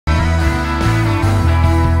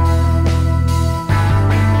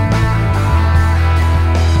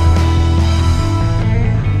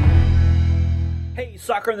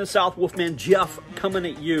Soccer in the South, Wolfman Jeff coming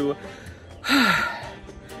at you. All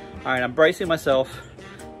right, I'm bracing myself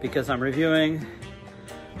because I'm reviewing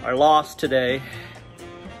our loss today,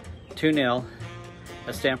 2-0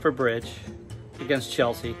 at Stamford Bridge against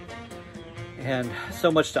Chelsea, and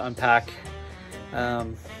so much to unpack.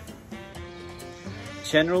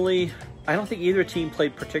 Generally, I don't think either team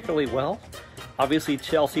played particularly well. Obviously,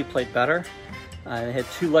 Chelsea played better. They had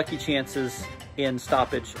 2 lucky chances in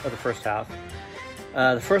stoppage of the first half.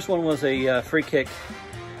 The first one was a free kick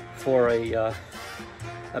for a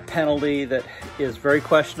penalty that is very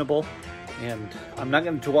questionable, and I'm not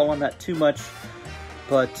going to dwell on that too much,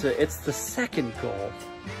 but it's the second goal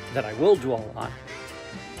that I will dwell on,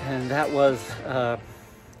 and that was, I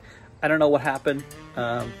don't know what happened.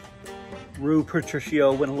 Rui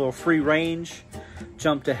Patricio went a little free range,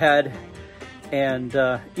 jumped ahead, and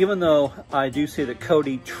even though I do see that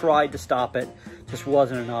Cody tried to stop it, just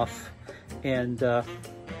wasn't enough, and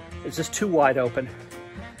it's just too wide open.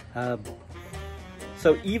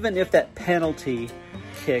 So even if that penalty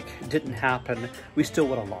kick didn't happen, we still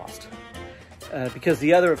would have lost. Because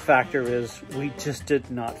the other factor is we just did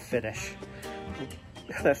not finish. We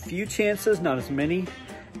had a few chances, not as many,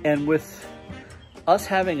 and with us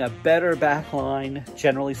having a better back line,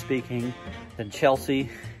 generally speaking, than Chelsea,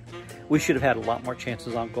 we should have had a lot more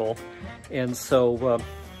chances on goal. And so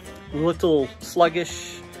we looked a little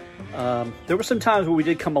sluggish. There were some times where we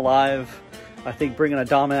did come alive. I think bringing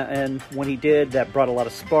Adama in when he did, that brought a lot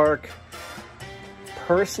of spark.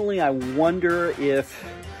 Personally, I wonder if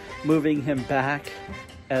moving him back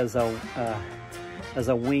as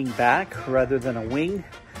a wing back rather than a wing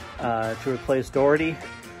to replace Doherty.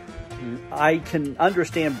 I can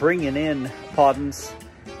understand bringing in Podence,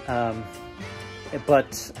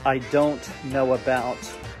 but I don't know about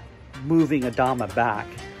moving Adama back.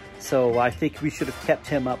 So I think we should have kept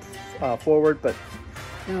him up forward, but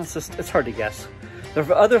you know, it's hard to guess.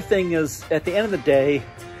 The other thing is, at the end of the day,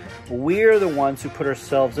 we're the ones who put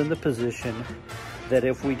ourselves in the position that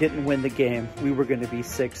if we didn't win the game, we were going to be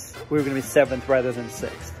 6th. We were going to be 7th rather than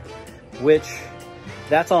 6th, which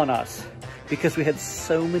that's on us, because we had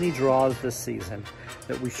so many draws this season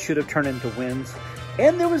that we should have turned into wins.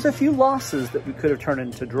 And there was a few losses that we could have turned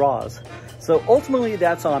into draws. So ultimately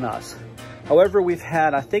that's on us. However, we've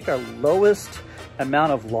had, I think, our lowest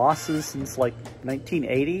amount of losses since like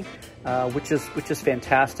 1980, which is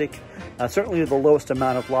fantastic. Certainly the lowest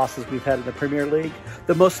amount of losses we've had in the Premier League.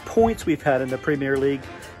 The most points we've had in the Premier League,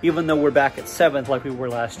 even though we're back at 7th like we were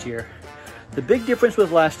last year. The big difference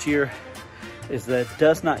with last year is that it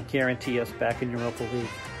does not guarantee us back in Europa League.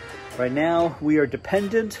 Right now, we are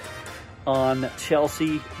dependent on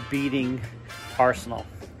Chelsea beating Arsenal.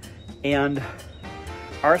 And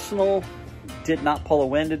Arsenal did not pull a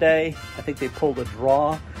win today. I think they pulled a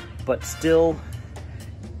draw, but still,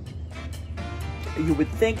 you would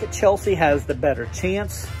think Chelsea has the better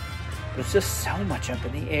chance. There's just so much up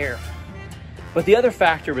in the air. But the other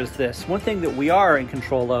factor is this. One thing that we are in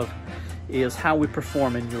control of is how we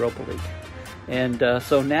perform in Europa League. And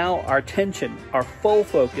so now our attention, our full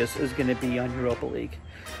focus is going to be on Europa League.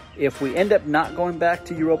 If we end up not going back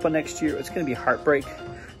to Europa next year, it's going to be heartbreak,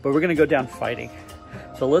 but we're going to go down fighting.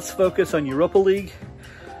 So let's focus on Europa League.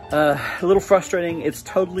 A little frustrating. It's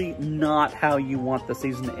totally not how you want the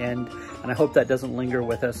season to end, and I hope that doesn't linger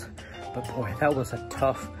with us. But boy, that was a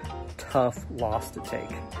tough loss to take.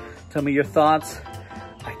 Tell me your thoughts.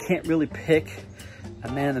 I can't really pick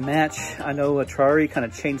a man of the match. I know Traore kind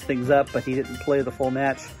of changed things up, but he didn't play the full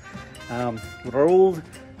match. Raul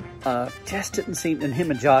just didn't seem, and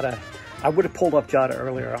him and Jota, I would have pulled up Jota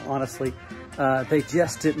earlier, honestly. They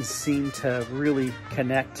just didn't seem to really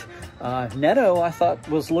connect. Neto, I thought,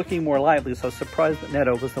 was looking more lively, so I was surprised that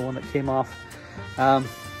Neto was the one that came off. I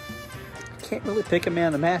can't really pick a man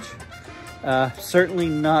of the match. Certainly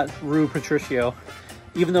not Rui Patricio,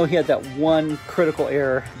 even though he had that one critical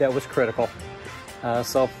error that was critical.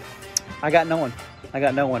 So I got no one.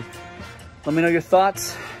 Let me know your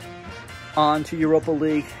thoughts on to Europa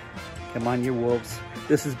League. Come on, you Wolves.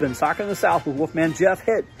 This has been Soccer in the South with Wolfman Jeff.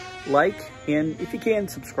 Hit like, and if you can,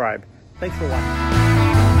 subscribe. Thanks for watching.